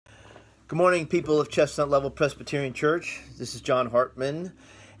Good morning, people of Chestnut Level Presbyterian Church. This is John Hartman,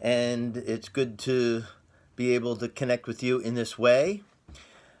 and it's good to be able to connect with you in this way.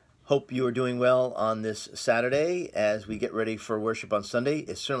 Hope you are doing well on this Saturday as we get ready for worship on Sunday.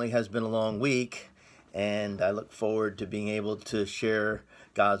 It certainly has been a long week, and I look forward to being able to share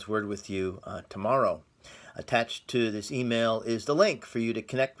God's Word with you tomorrow. Attached to this email is the link for you to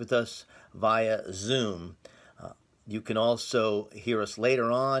connect with us via Zoom. You can also hear us later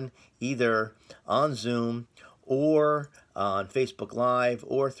on, either on Zoom or on Facebook Live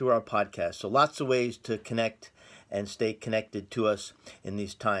or through our podcast. So lots of ways to connect and stay connected to us in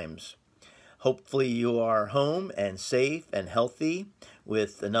these times. Hopefully you are home and safe and healthy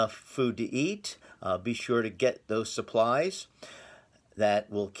with enough food to eat. Be sure to get those supplies that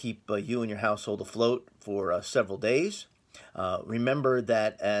will keep you and your household afloat for several days. Remember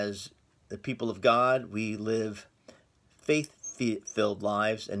that as the people of God, we live faith-filled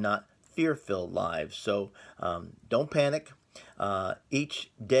lives and not fear-filled lives. So don't panic. Each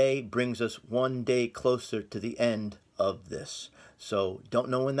day brings us one day closer to the end of this. So don't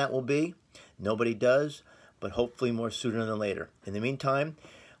know when that will be. Nobody does, but hopefully more sooner than later. In the meantime,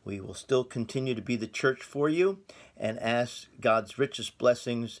 we will still continue to be the church for you and ask God's richest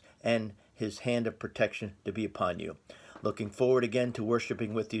blessings and His hand of protection to be upon you. Looking forward again to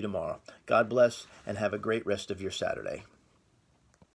worshiping with you tomorrow. God bless and have a great rest of your Saturday.